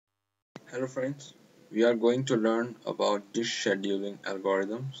Hello friends, we are going to learn about dish scheduling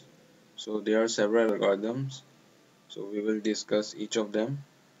algorithms. So there are several algorithms, so we will discuss each of them.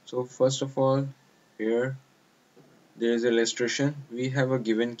 So first of all, here there is illustration. We have a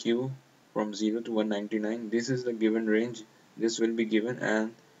given queue from 0 to 199. This is the given range. This will be given,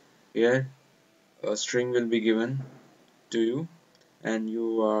 and here a string will be given to you, and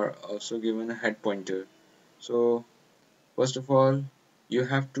you are also given a head pointer. So first of all, you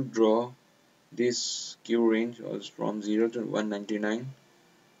have to draw this queue range was from 0 to 199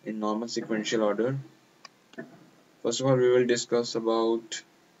 in normal sequential order. First of all, we will discuss about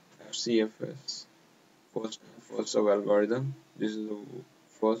FCFS, first of algorithm. This is the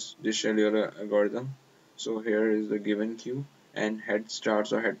first dish scheduler algorithm. So here is the given queue, and head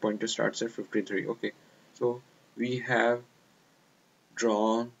starts or head pointer starts at 53. Okay, so we have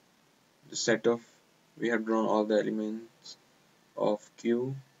drawn the set of we have drawn all the elements of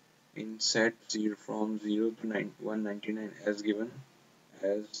queue in set 0 from 0 to 199 as given,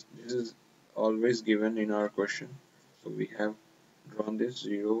 as this is always given in our question. So we have drawn this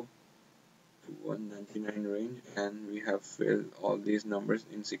 0 to 199 range, and we have filled all these numbers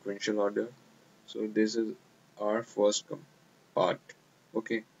in sequential order. So this is our first part.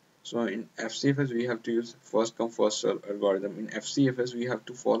 Okay, so in FCFS we have to use first come first serve algorithm. In FCFS we have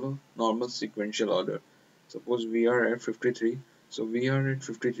to follow normal sequential order. Suppose we are at 53, so we are at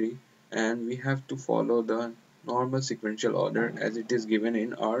 53 and we have to follow the normal sequential order as it is given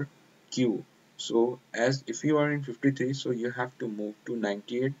in our queue. So as if you are in 53, so you have to move to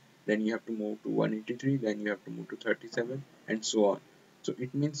 98, then you have to move to 183, then you have to move to 37, and so on. So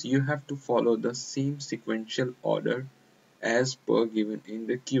it means you have to follow the same sequential order as per given in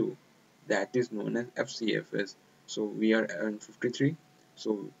the queue, that is known as FCFS. So we are on 53,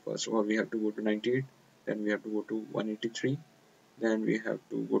 so first of all we have to go to 98, then we have to go to 183, then we have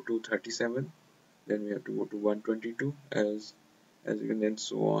to go to 37, then we have to go to 122, as you can, then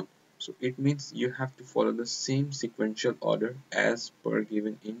so on. So it means you have to follow the same sequential order as per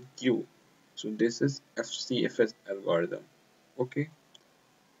given in queue. So this is FCFS algorithm. Okay,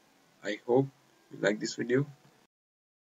 I hope you like this video.